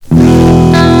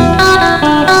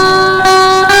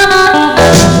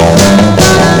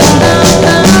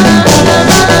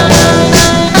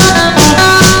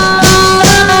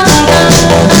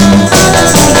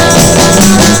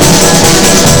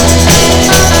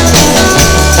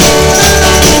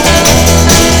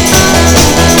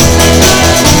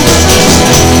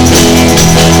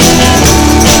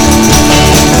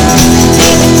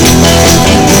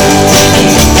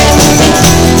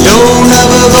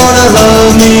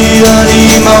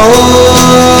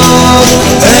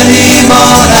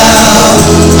anymore now.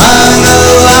 I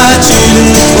know I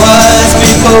treated it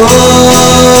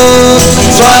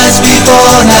twice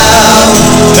before now.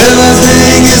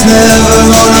 Everything is never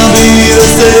gonna be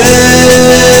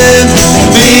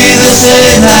the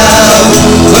same now.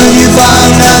 When you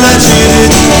find out I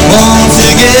cheated once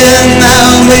again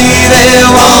now, baby,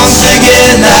 once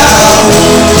again now.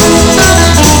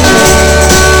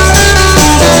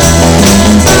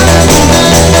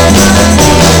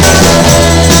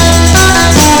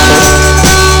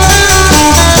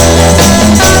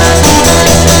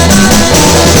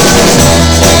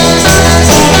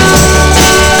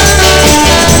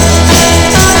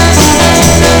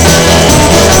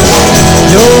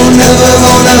 You're never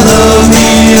gonna love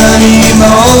me anymore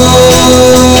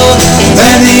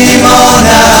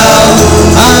now.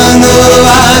 I know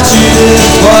I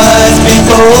cheated twice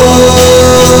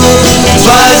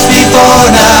before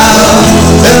now.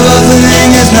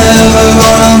 Everything is never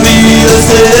gonna be the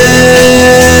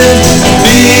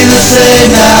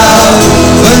same now.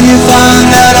 When you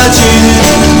find out I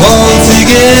cheated once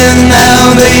again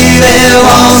now, baby,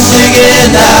 once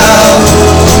again now.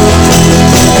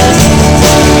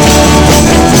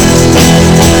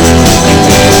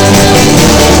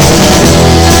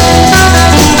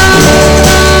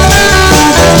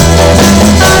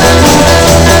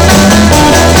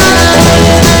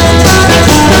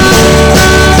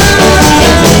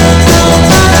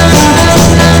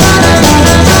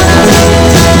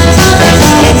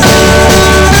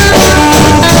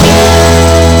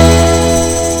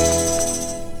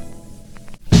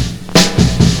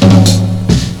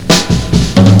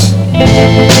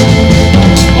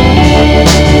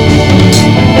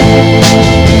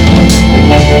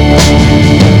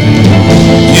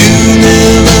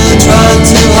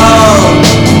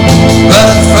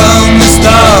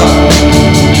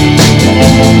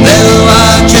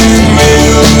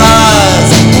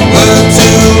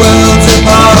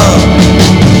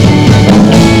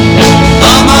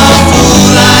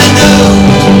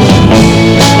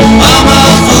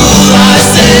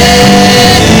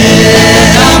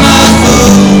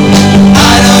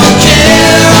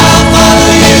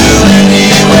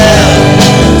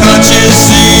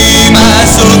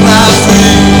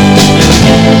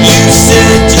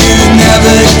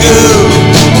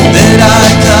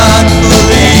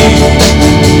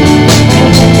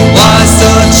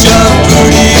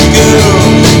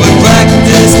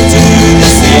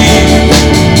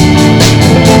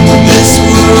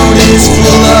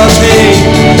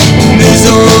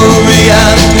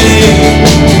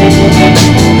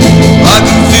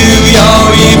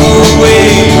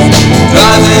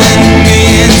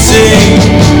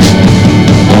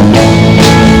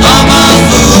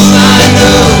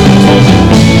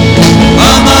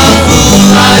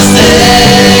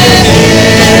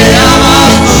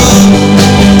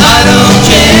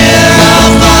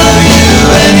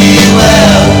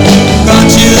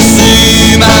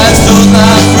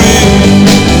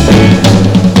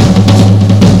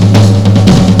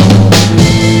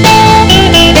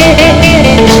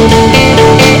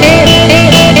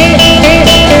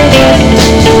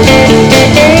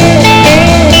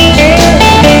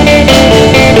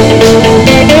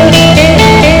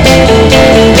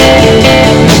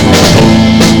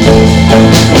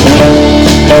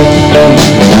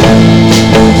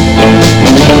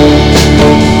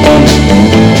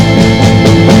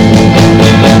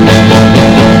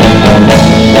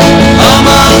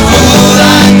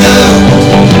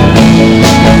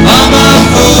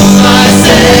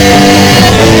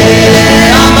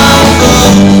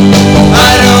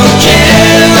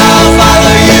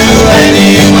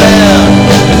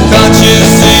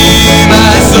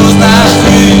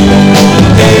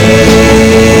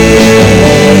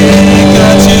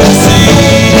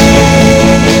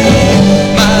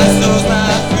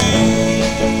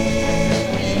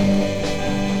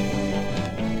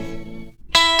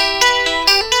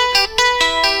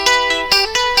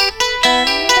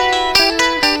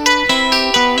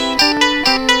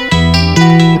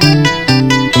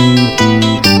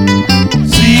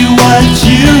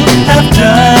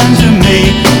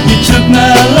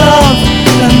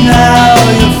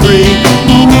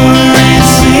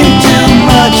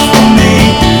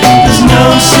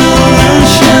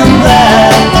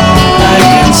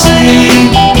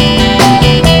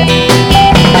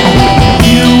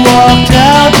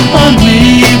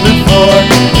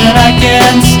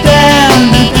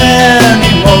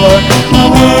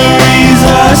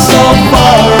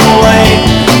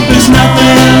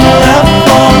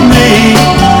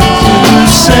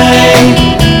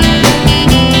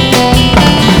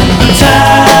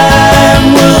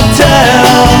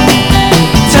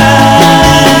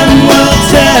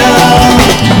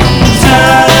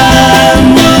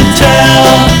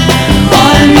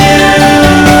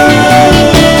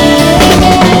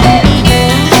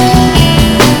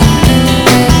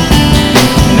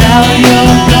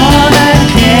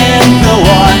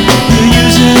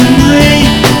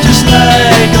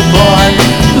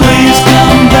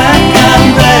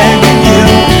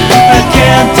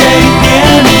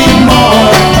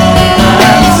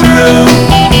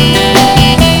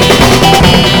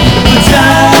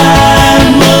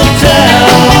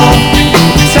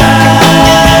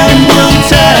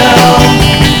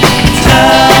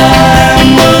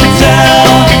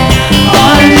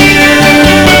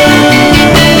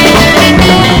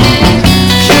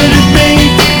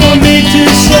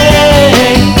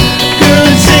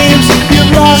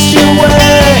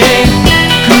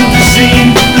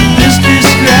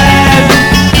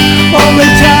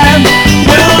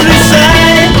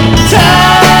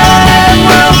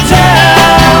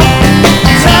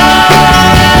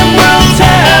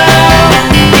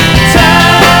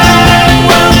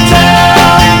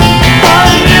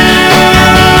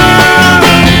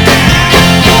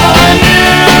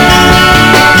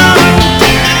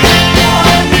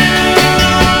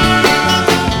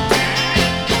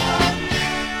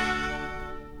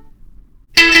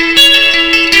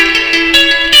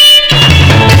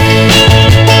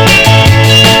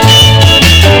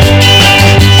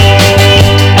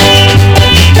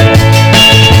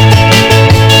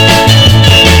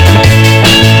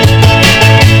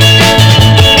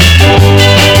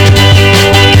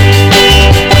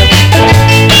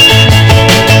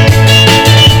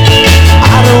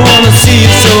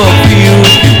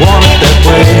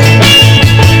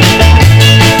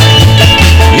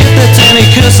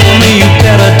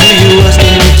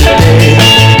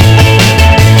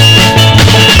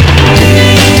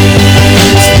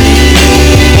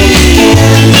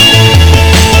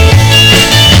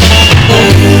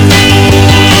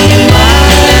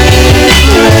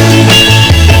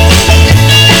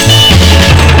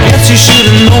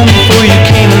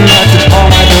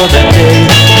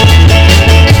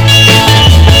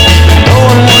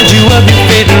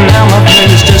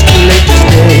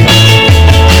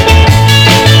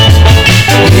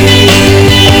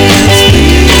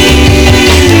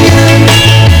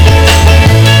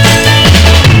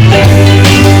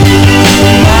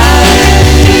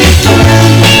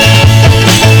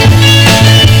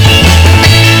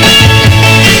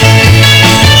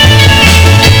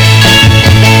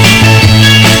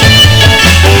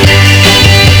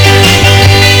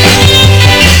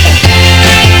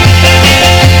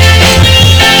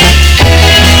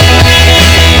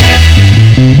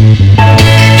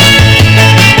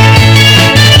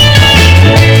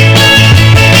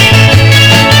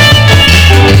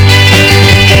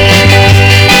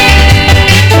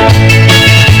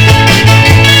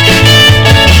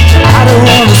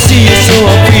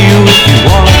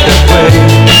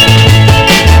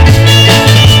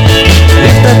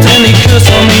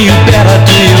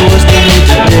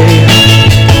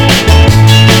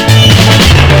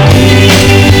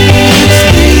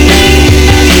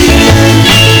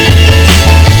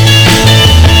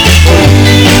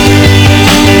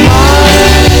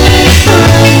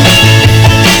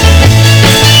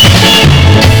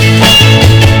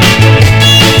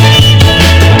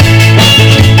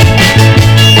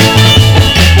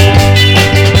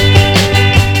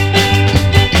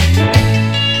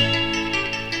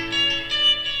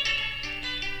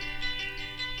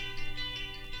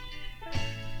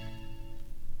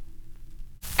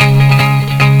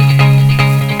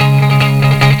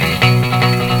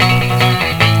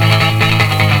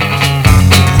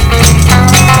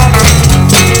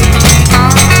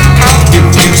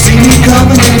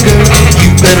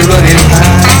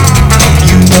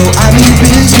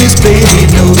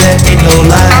 no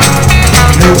lie.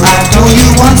 No, I told you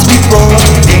once before,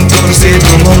 ain't gonna say it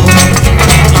no more.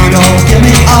 You don't give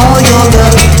me all your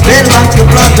love, better lock your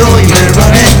front door, you better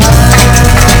run and hide.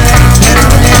 Better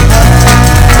run and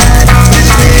hide,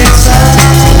 stay inside.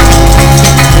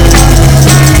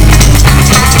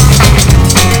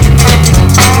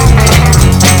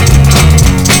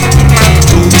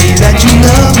 Told me that you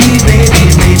love me, baby,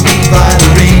 you made me buy the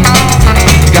ring.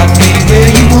 Got me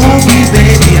where you want me,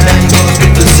 baby, now you gonna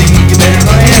strip the scene. You better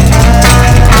run and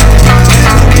hide,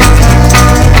 better run and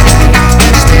hide,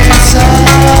 stay inside.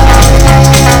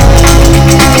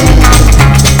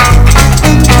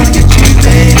 I'm gonna get you,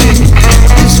 baby,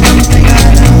 there's one thing I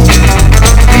know.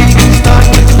 We gonna start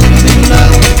with a little bit of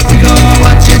love, we gonna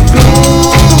watch it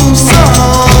grow. So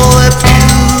if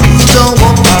you don't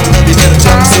want my love, you better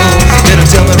tell me so. Better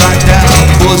tell me right now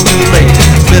before it's too late.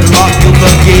 Better lock your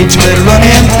love gate, you better run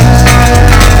and hide.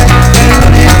 Better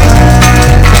run and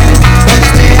hide,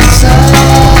 stay inside.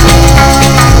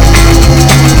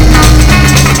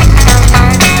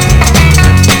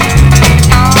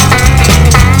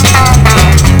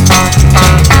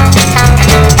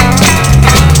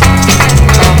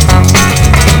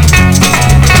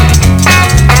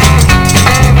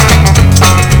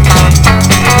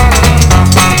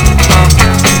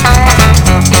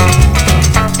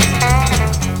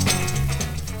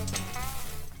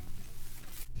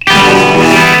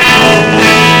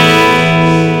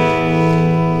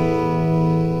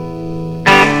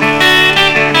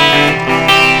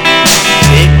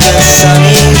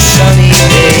 Sunny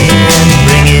day and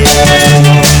bring it to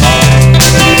your heart.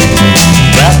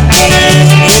 Wrap me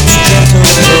in its gentle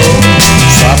glow,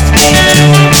 softly to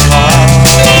impart.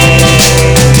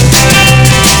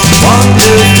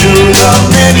 Wander through the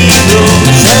many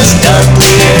rooms as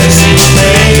darkly as you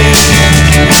may.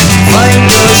 Find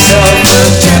yourself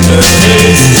a tender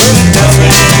face with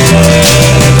nothing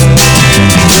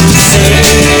left to say.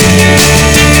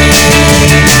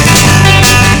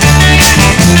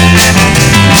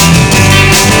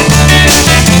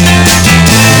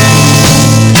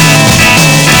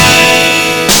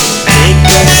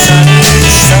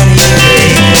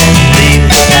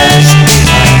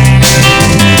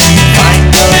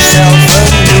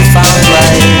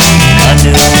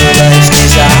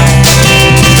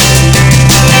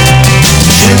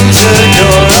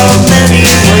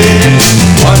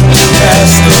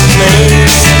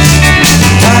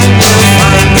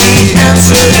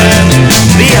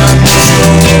 Beyond the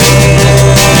shores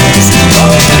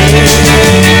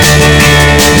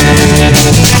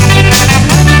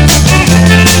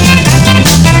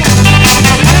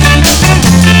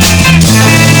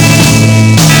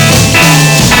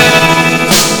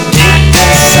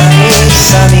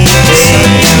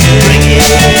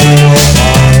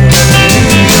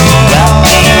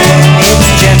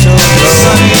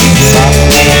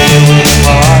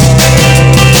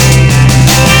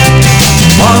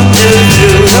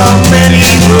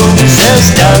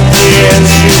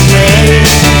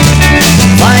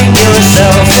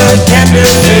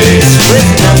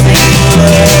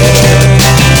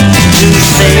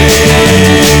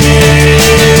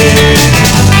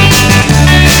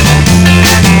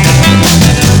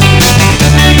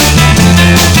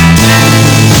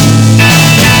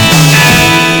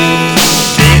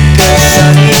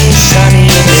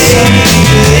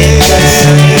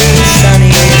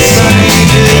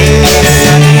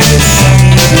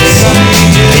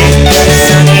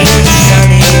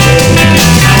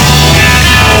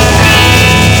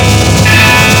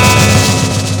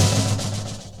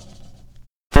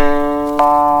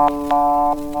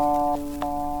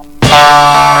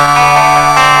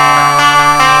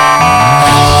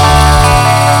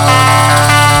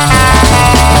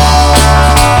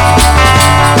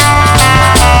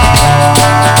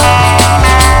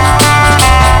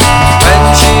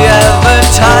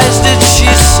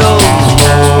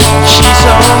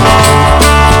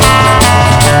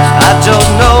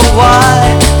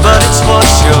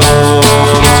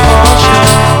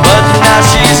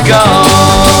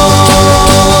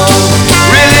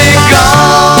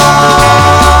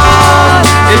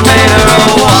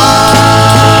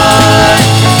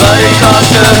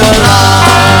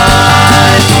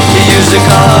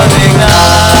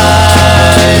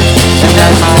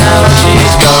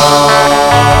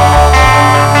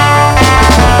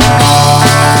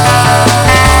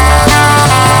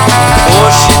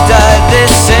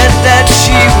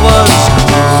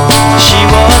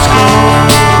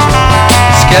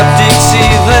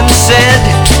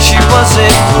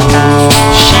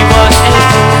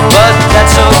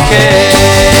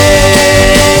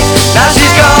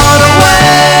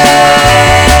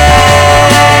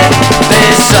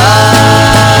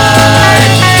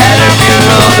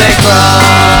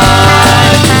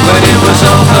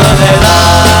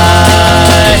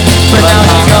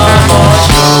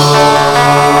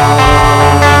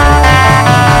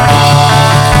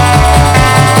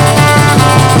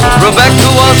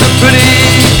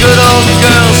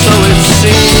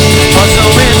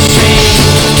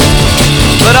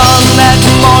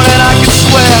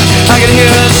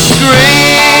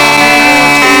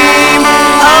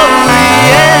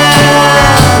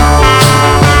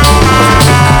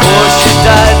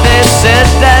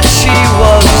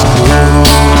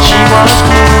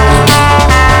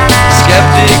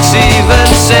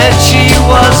said she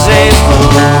was a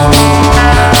fool,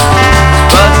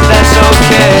 but that's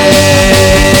okay.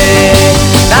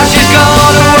 Now she's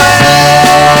gone away.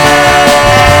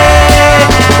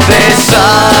 They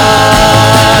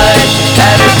sighed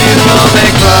at her funeral,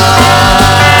 they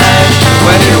cried.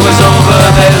 When it was over,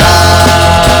 they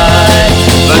lied,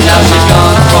 but now she's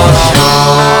gone for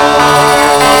sure.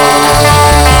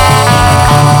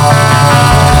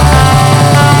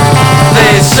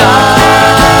 They sighed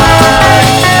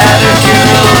at her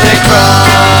funeral, they cried.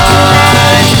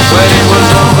 When it was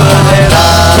over, they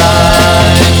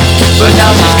lied, but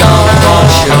now she's gone for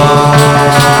sure.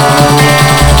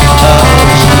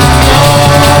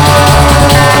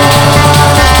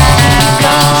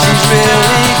 She's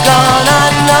really gone, I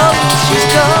know she's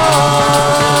gone.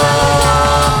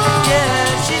 Yeah,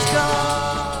 she's gone.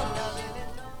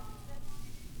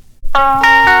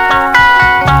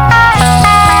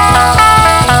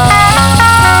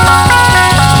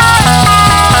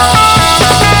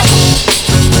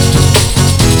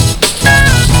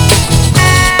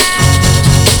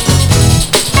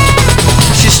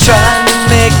 She's trying to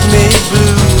make me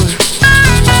blue.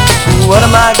 What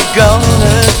am I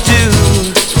gonna do?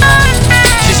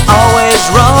 She's always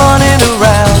running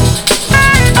around.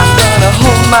 I'm gonna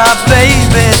hold my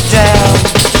baby down.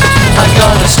 I'm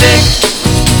gonna stick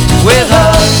with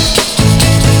her.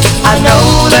 I know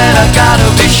that I gotta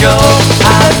be sure.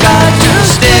 I've got to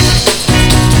stick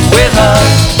with her.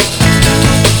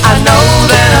 I know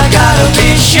that I gotta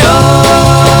be sure,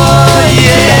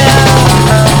 yeah.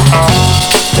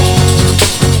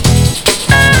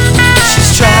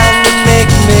 She's trying to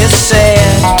make me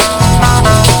sad,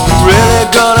 really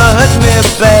gonna hurt me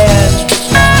bad.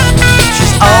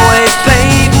 She's always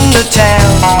painting the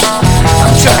town.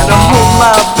 I'm trying to hold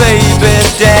my baby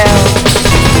down.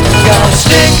 Gotta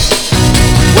stick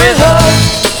with her.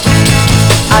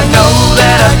 I know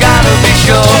that I gotta be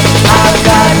sure. I've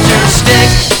got to stick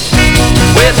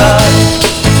with her.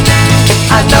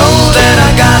 I know that I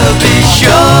gotta be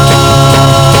sure,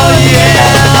 yeah.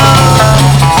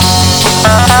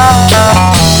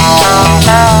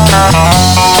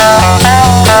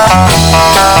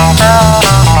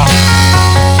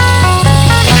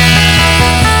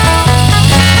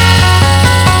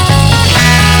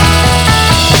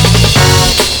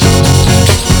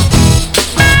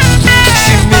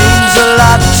 She means a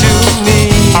lot to me,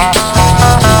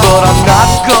 but I'm not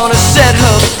gonna set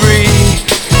her free.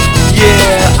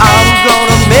 Yeah, I'm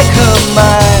gonna make her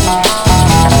mine.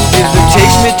 If it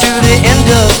takes me to the end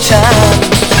of time,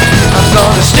 I'm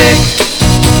gonna stick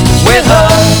with her.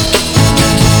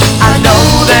 I know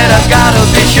that I've gotta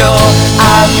be sure.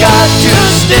 I've got to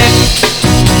stick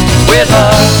with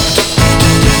her.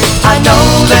 I know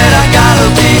that I gotta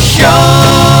be sure,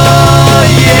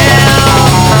 yeah.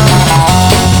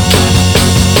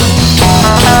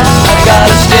 I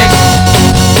gotta stick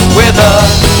with her.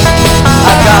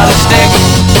 I gotta stick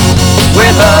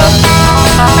with her.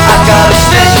 I gotta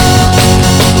stick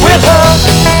with her.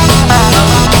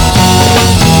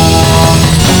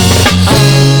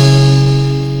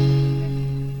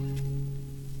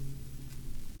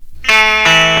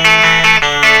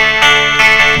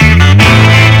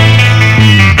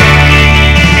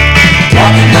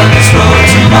 Walking down this road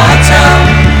to my town,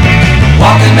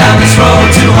 walking down this road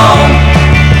to home,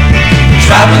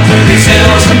 traveling through these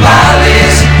hills and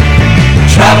valleys,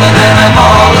 traveling and I'm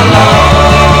all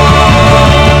alone.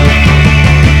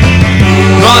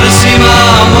 Gonna see my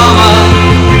mama,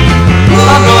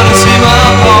 I'm gonna see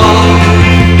my pa.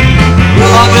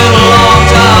 I've been a long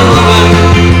time moving,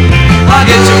 I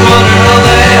get to wonder how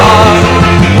they are.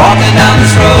 Walking down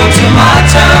this road to my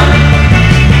town,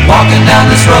 walking down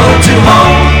this road to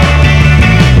home,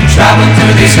 traveling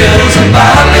through these hills and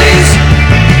valleys,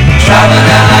 traveling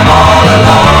and I'm all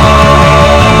alone.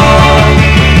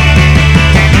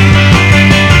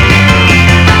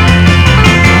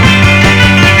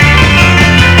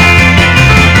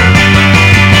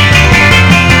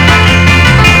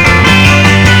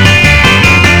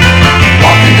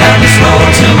 Walking down this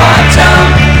road to my town,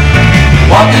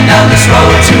 walking down this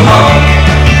road to home,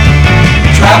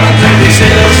 traveling through these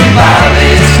hills and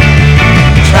valleys,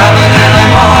 traveling and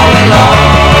I'm all alone.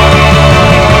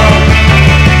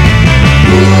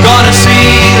 Gonna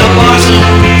see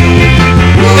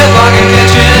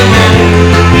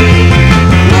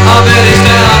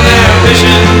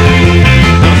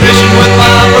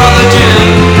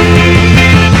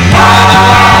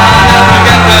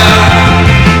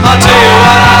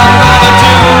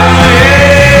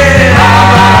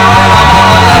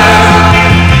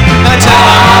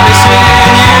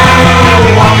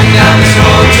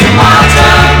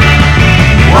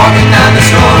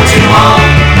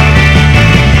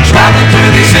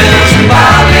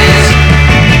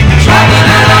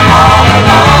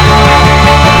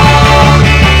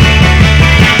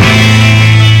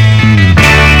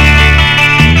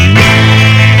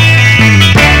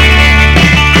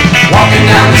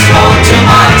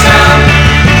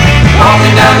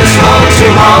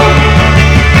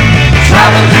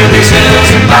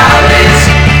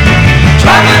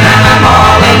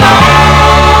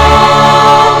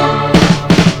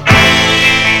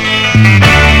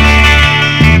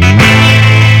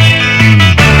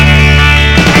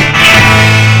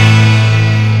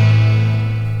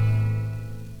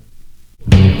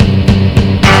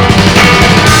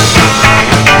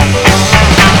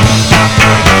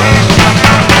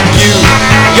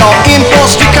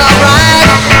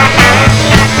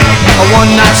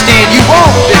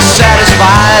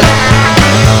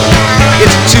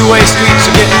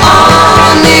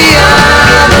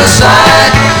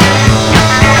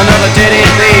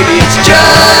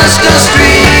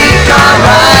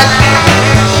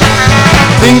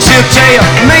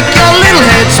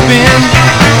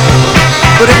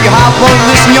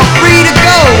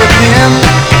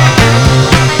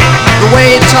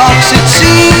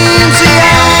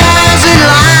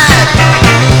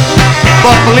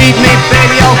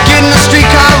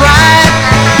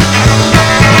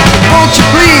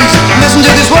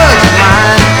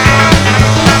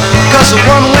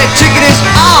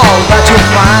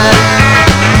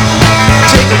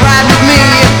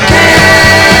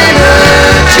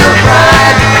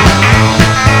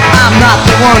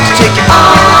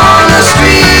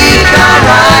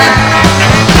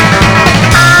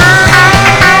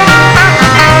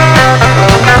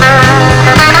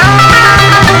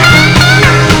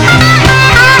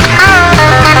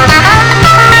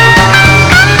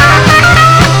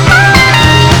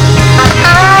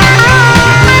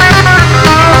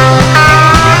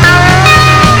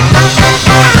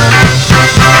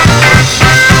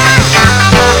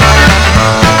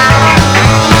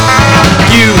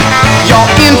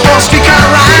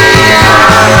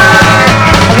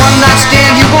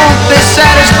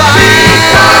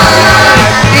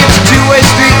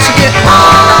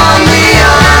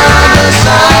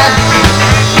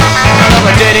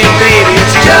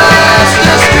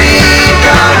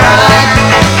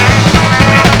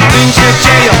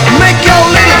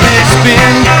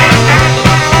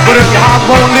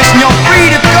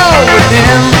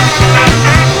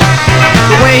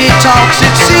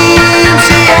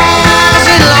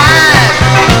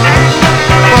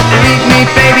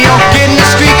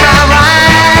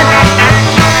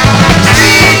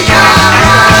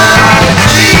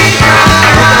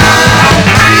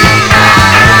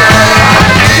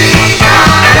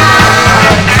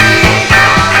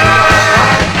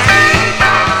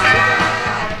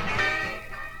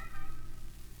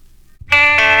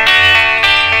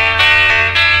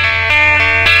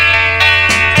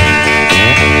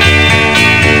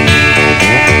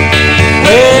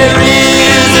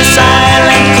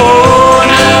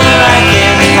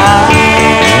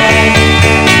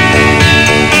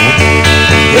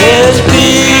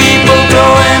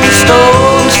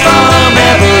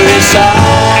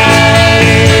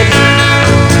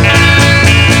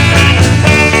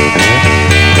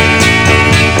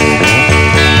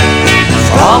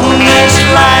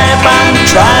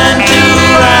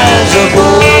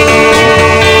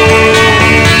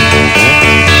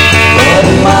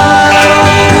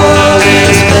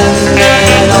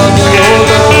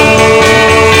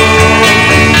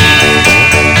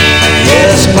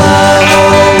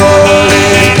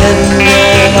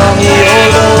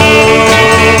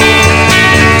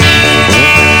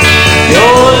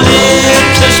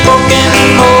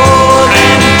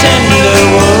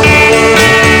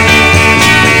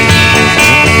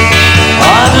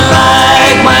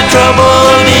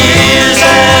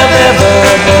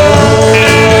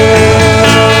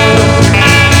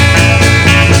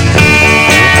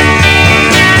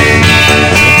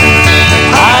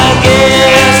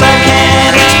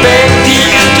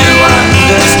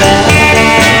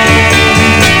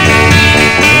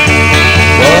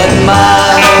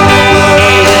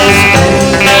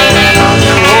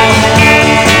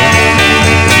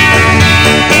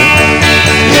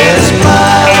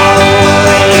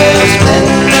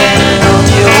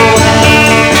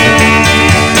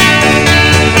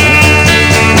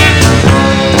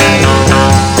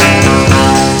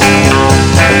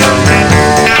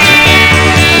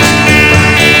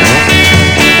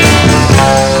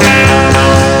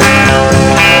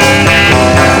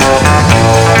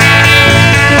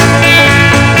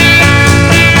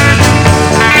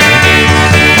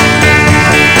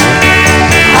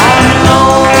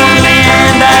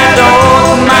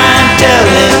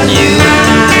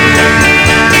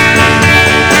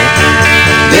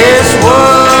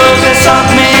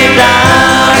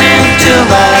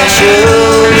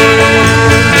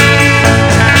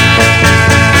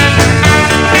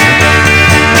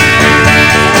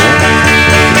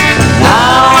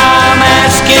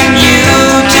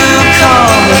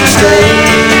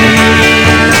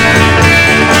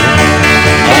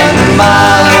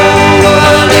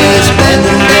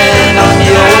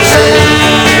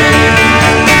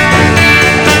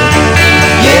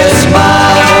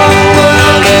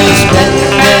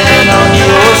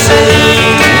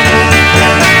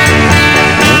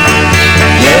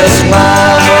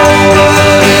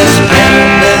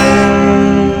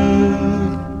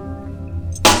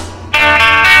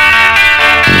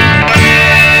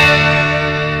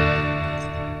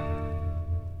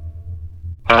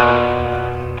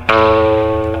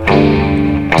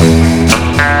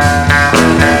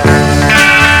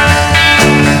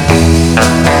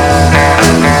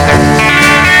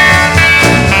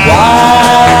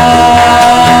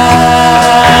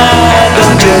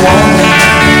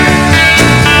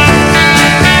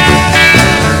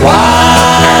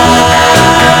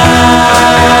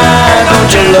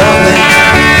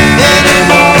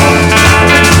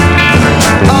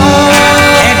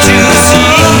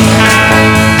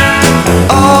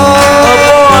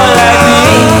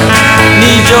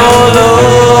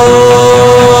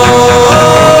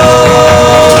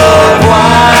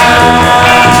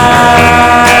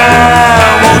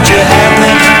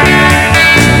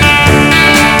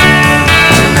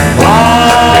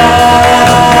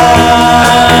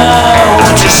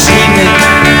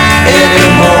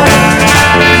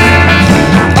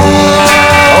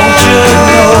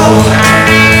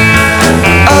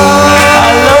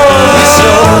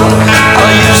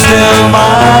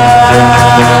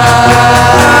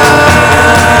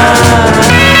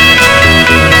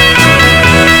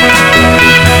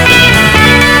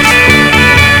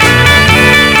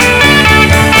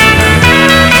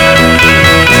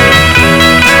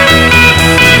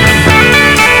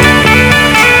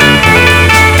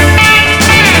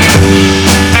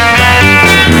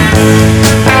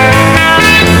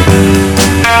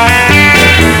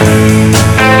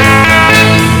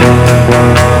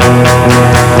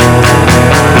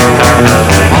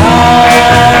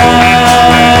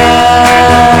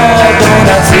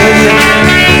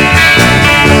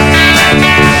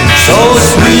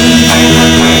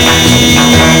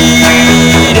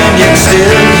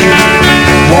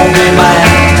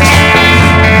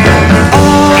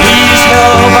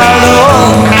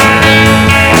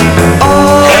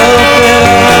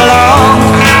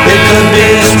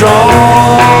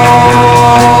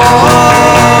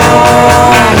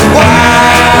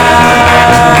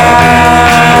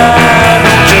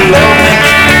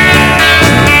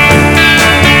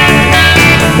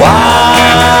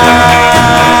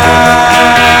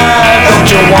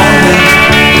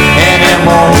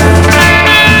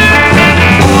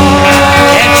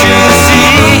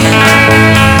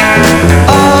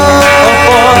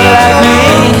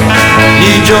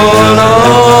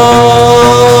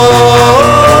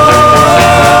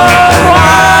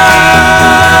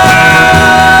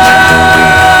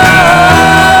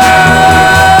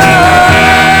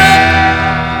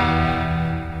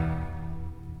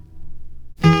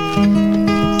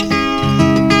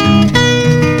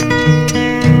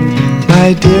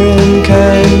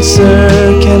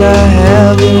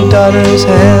daughter's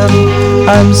hand.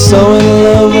 I'm so in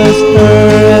love with her,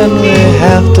 and we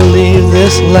have to leave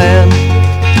this land.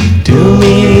 Do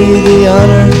me the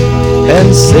honor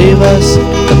and save us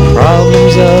the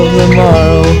problems of the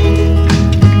morrow.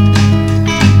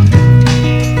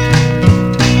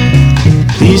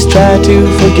 Please try to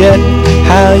forget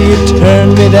how you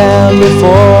turned me down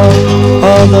before.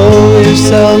 Although we've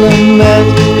seldom met,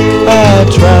 our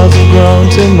trials have grown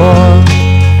to more.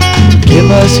 Give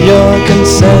us your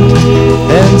consent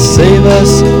and save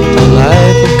us a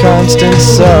life of constant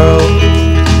sorrow.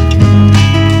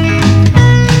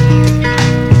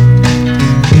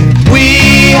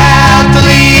 We have to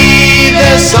leave,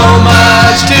 there's so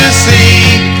much to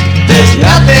see. There's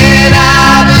nothing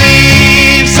I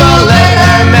believe, so let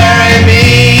her marry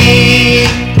me.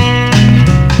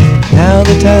 Now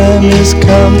the time has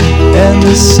come and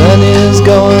the sun is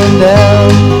going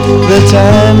down. The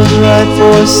time is right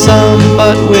for some,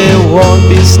 but we won't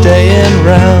be staying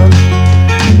round.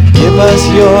 Give us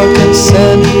your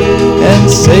consent and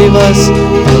save us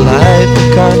a life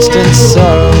of constant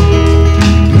sorrow.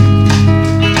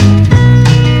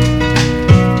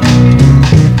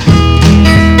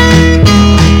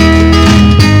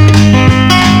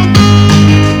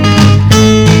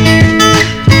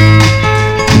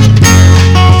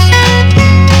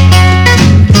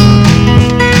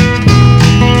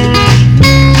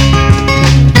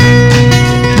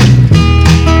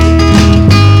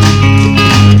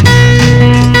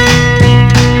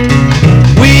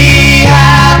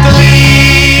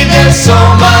 So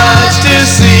much to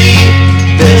see,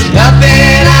 there's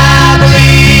nothing I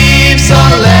believe, so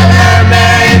let her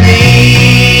marry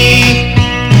me.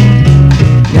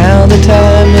 Now the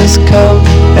time has come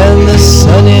and the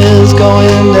sun is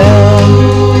going down.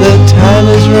 The time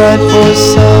is right for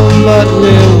some, but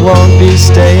we won't be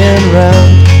staying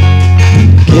round.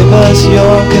 Give us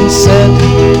your consent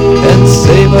and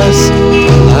save us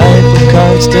a life of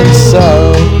constant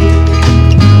sorrow.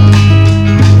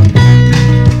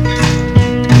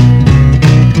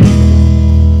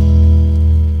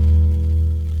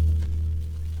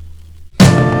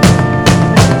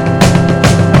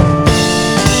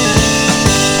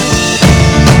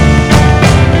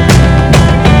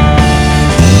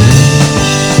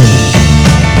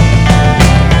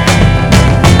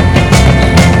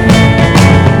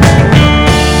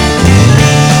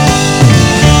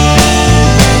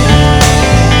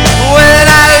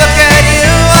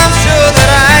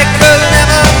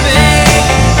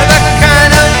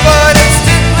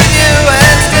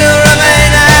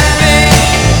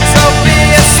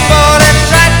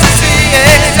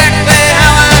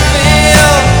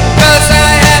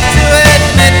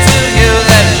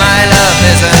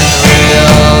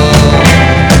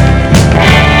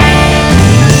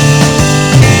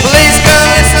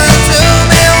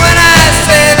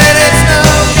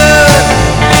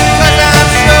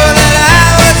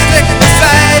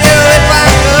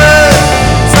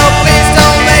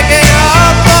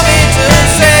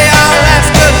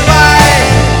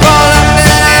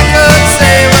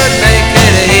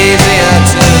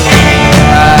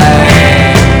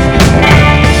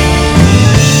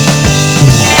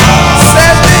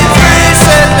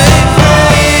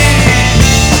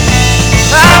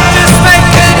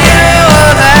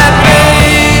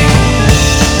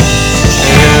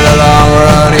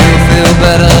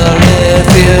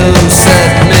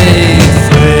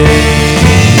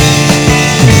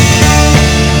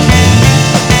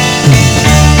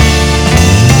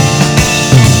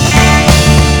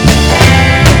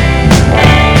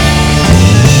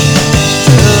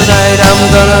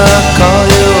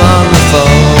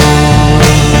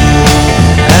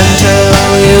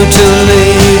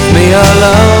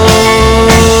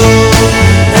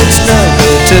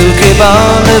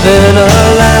 Living a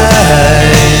lie.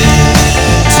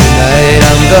 Tonight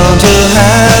I'm going to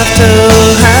have to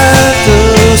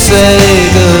say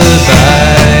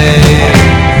goodbye.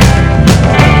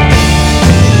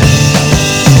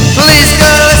 Please go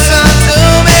listen to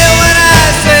me when I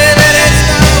say that it's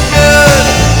no good,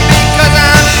 because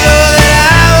I'm sure that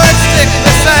I would stick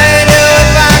beside you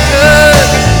if I could.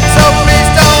 So please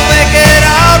don't make it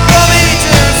hard for me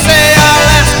to say our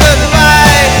last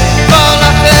goodbye, for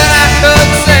nothing I could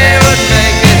say would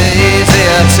make it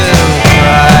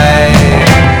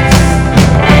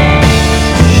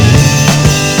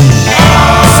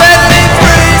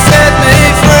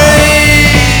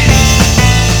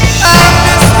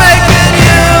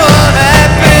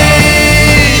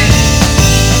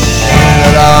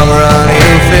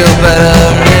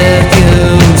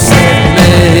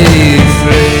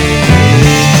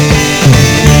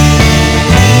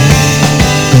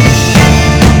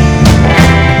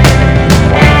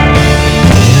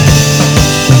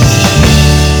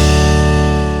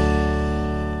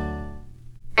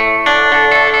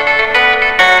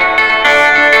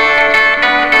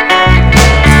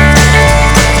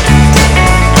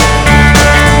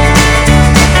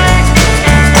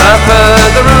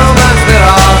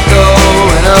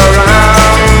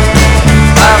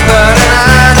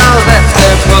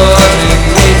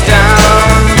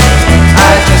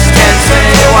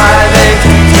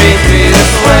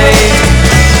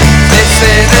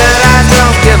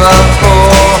give a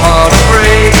poor heart a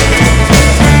break.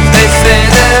 They say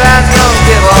that I don't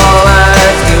give, all I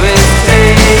do is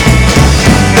take.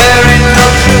 There ain't no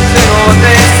truth in what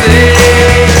they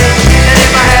say. And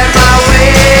if I had my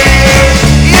way,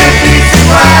 you'd be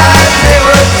surprised they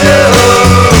would too.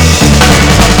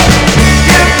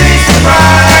 You'd be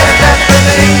surprised at the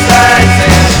things I say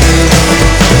and do.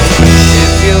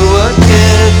 If you would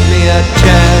give me a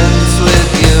chance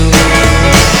with you.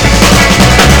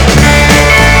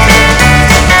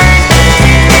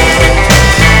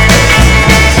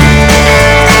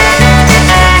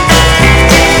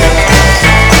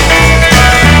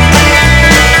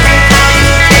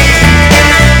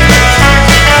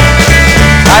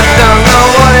 I don't know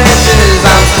what it is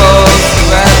I'm supposed to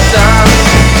have done.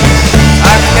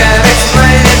 I can't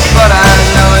explain it, but I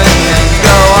know it can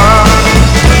go on.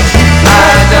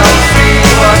 I don't see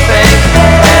what they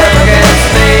have against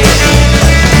me.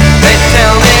 They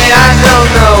tell me I don't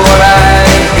know what I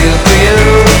feel for you.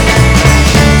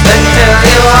 They tell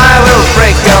you I will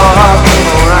break your heart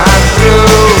before I'm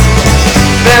through.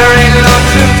 There ain't no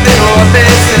truth in what they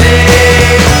say.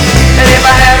 And if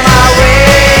I had my way,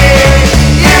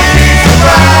 you'd be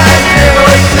surprised they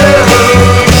would too.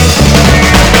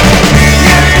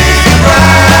 You'd be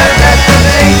surprised at the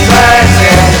things I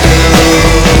say and do.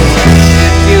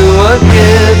 If you would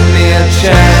give me a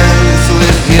chance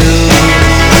with you.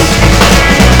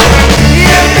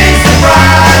 You'd be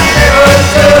surprised they would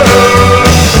too.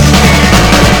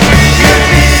 You'd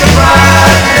be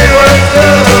surprised they would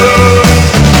too.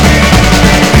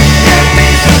 You'd be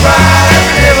surprised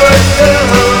they would too.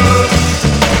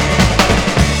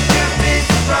 You'd be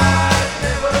surprised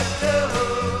they would too.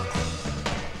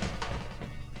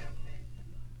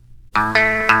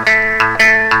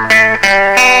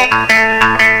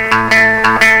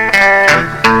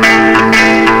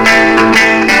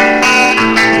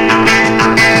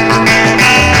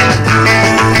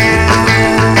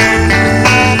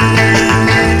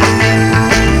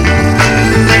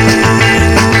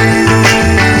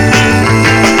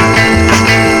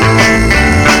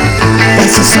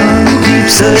 That's the sun that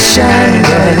keeps us shining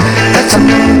bright. That's the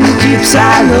moon that keeps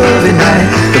our love at night.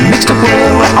 The mixed up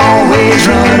world we're always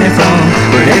running from,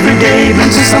 but every day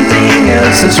brings us something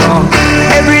else that's wrong.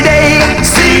 Every day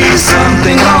sees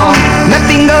something wrong.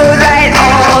 Nothing goes right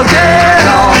all day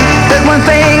long. There's one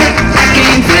thing I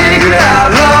can't figure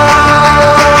out,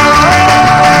 Lord.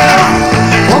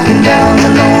 Walking down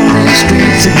the lonely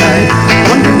streets at night,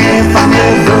 wondering if I'm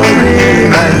ever really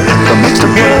right. The mixed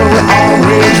up world we're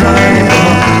always running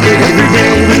from, but every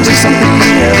day brings us something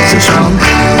else that's wrong.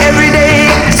 Every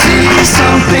day sees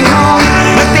something wrong.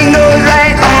 Nothing goes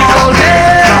right all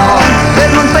day long.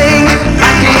 There's one thing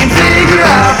I can't figure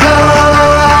out, Lord.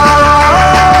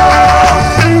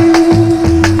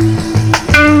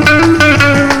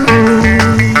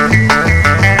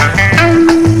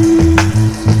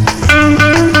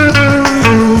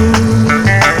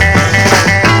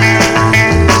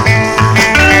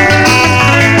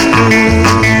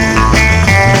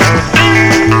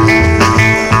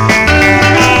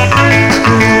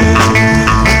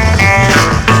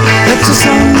 That's the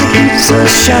sun that keeps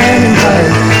us shining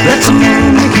bright. That's the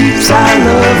moon that keeps our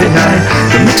love at night.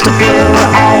 The mixed up world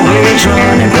we're always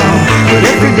running from, but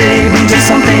every day brings us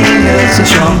something else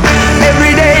that's wrong.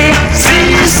 Every day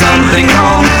sees something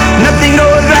wrong. Nothing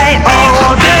goes right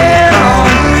all day long.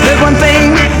 There's one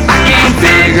thing I can't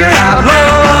figure out, Lord.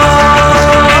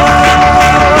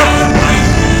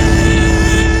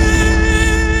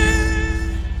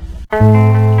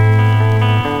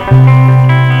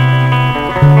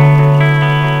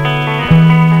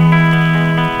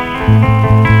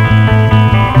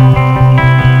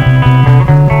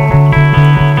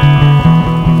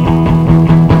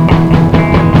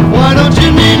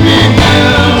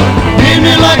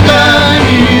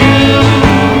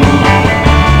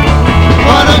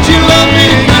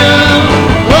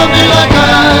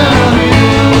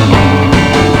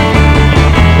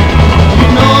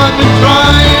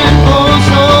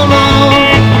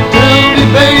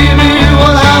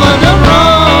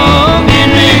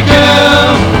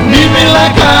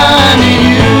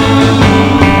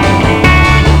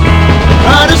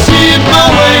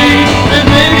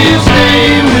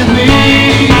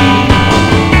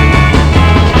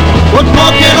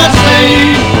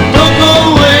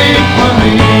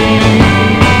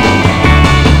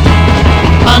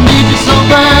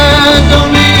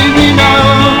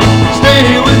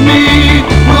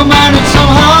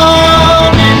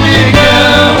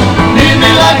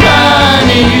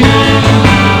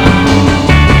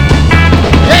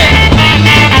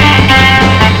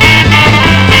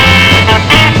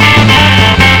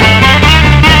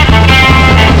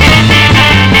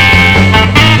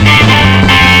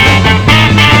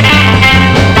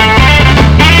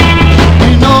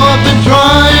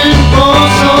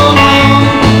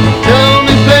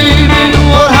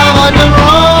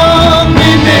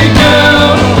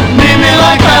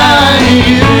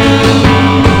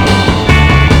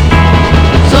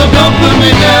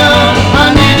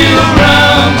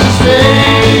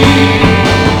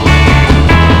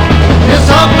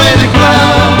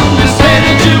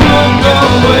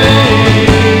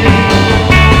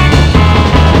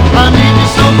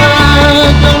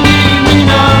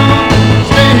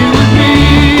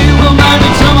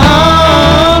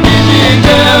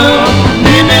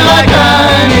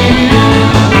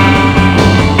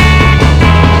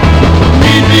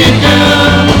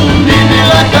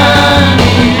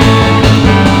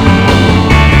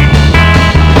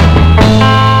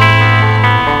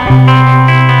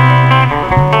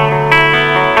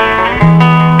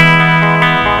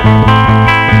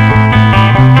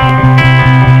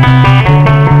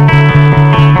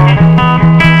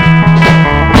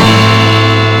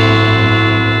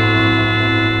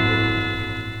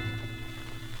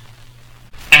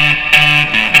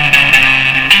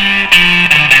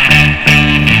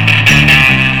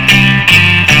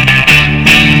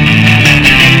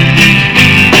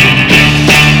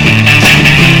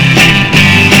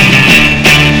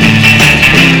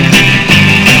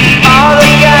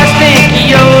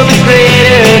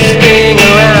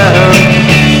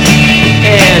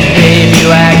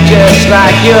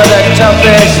 you're the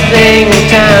toughest thing in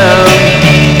town.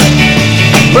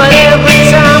 But every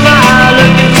time I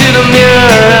look into the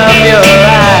mirror of your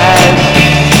eyes,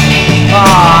 oh,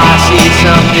 I see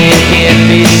something can't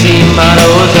be seen by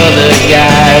those other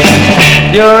guys.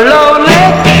 You're lonely,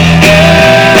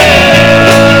 girl,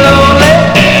 lonely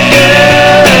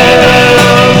girl,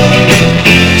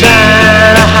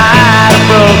 trying to hide a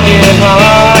broken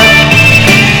heart.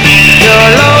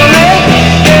 You're lonely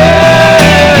girl,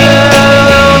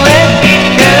 lonely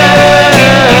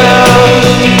girl,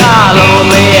 how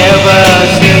lonely ever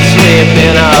since we've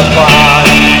been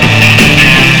apart.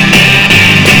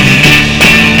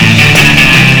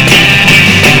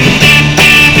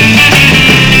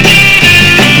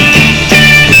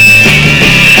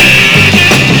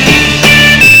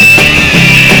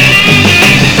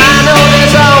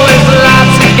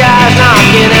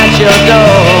 Your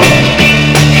door.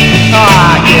 Oh,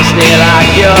 I guess they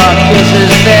like your kisses,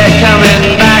 they're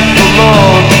coming back for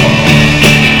more.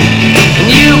 And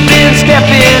you've been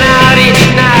stepping out each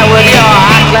night with your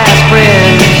high-class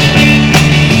friends.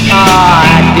 Oh,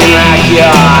 acting like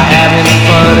you're having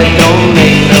fun, it don't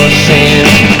make no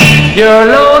sense.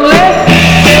 You're lonely,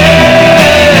 girl,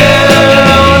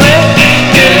 lonely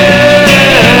girl.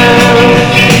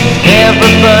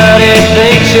 Everybody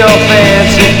thinks you're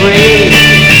fancy free.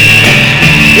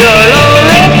 You're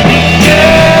lonely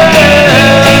girl,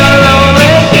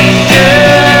 lonely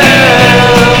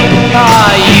girl.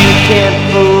 Oh, you can't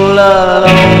fool a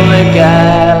lonely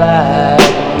guy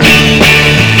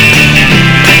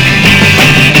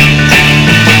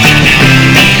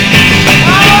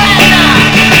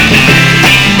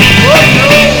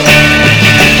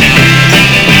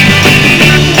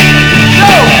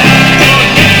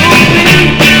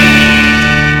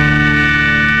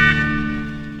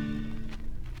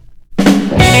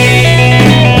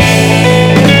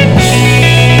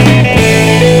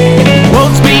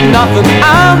like me.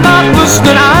 I'm not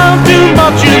listening, I'm too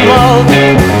much in love.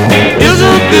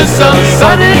 Isn't this a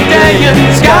sunny day and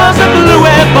skies are blue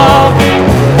and bald?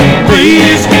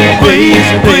 Please, please,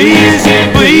 please,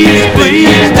 please,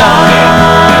 please,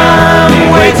 time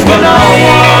waits for no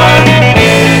one.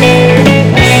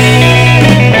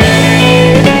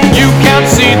 You can't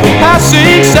see the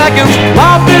passing seconds,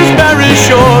 life is very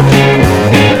short.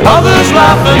 Others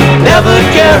laughing, never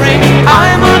caring,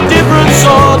 I'm a different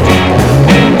sort.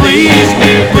 Please,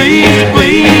 please,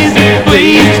 please,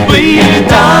 please, please,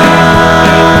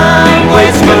 time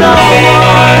waits for no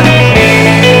one.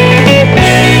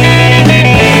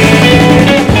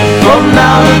 From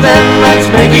now to then, let's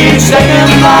make each second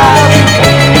last.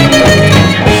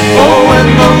 For when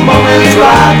the moment's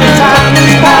right, the time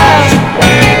is past.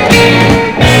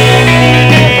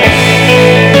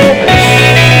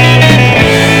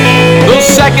 The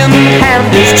second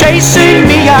hand is chasing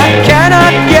me, I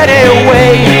cannot get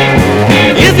away.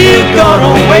 If you're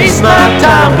gonna waste my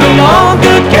time, no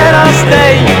longer can I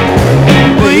stay.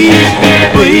 Please,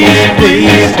 please,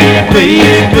 please,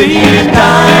 please, please,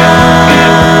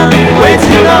 time waits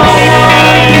for no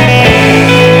one.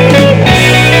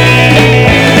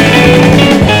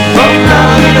 From now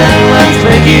to then, let's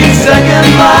make each second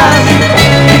last.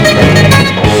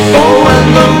 Oh, when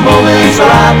the moment's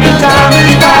right, the time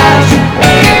is past.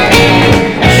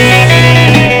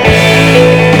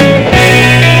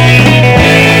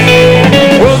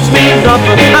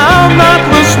 I'm not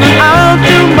listening, I'm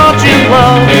too much in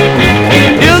love.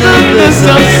 Isn't this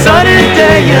a sunny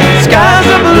day and skies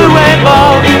are blue and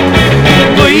bald?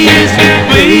 Please,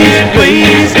 please,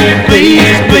 please,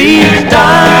 please, please,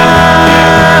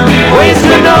 time waits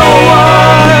for no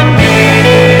one.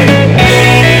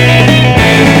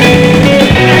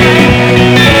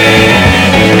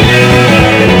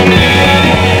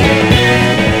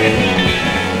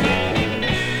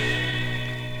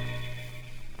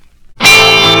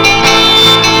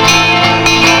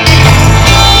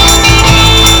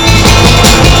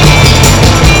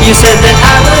 You said that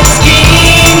I was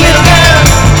scheme, little girl,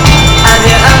 I'm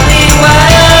your only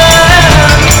one.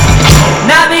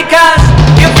 Now because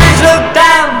your friends look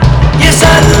down, you're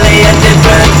suddenly a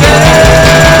different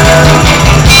girl.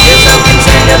 You're so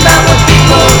concerned about what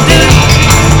people do,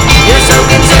 you're so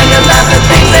concerned about the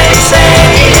things they say.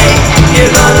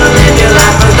 You're gonna live your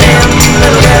life for them,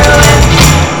 little girl,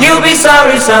 and you'll be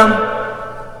sorry some.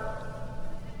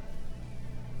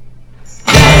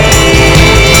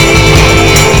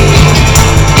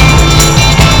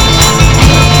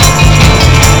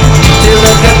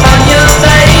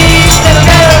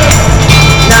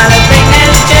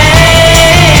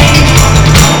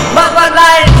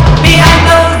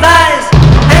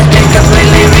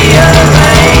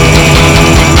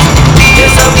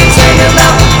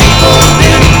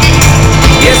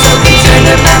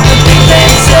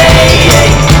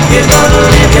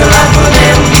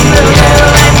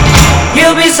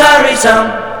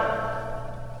 some.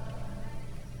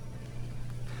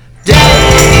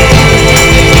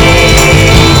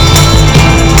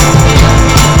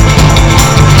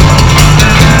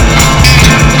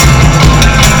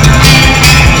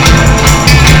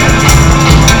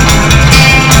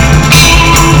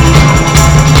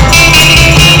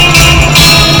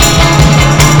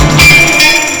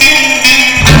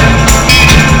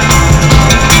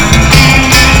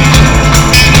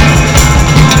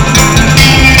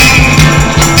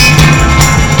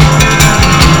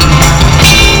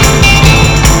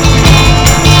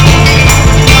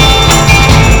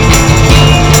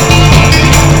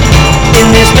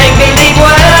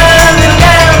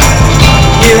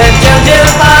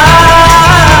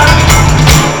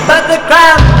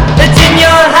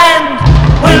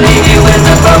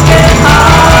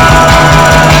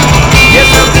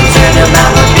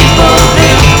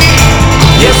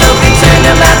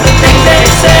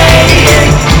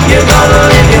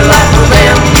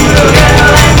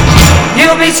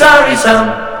 Sorry, some.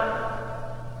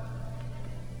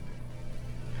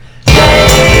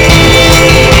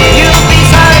 You'll be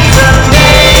sorry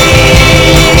someday.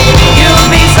 You'll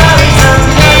be sorry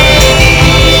someday.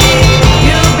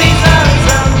 You'll be sorry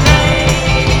someday.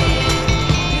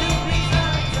 You'll be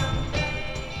sorry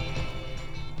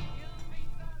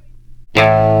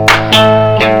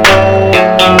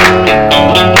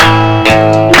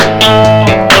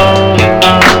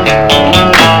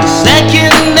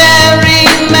Secondary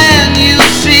man, you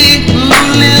see, who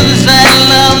lives and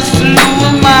loves through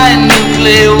a mind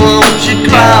nuclear. Won't you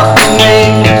cry for me?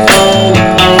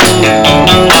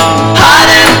 Hot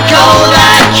and cold,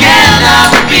 I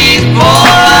cannot be, for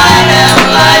I am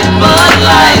life, but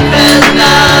life has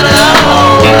not a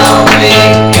hold on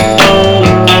me.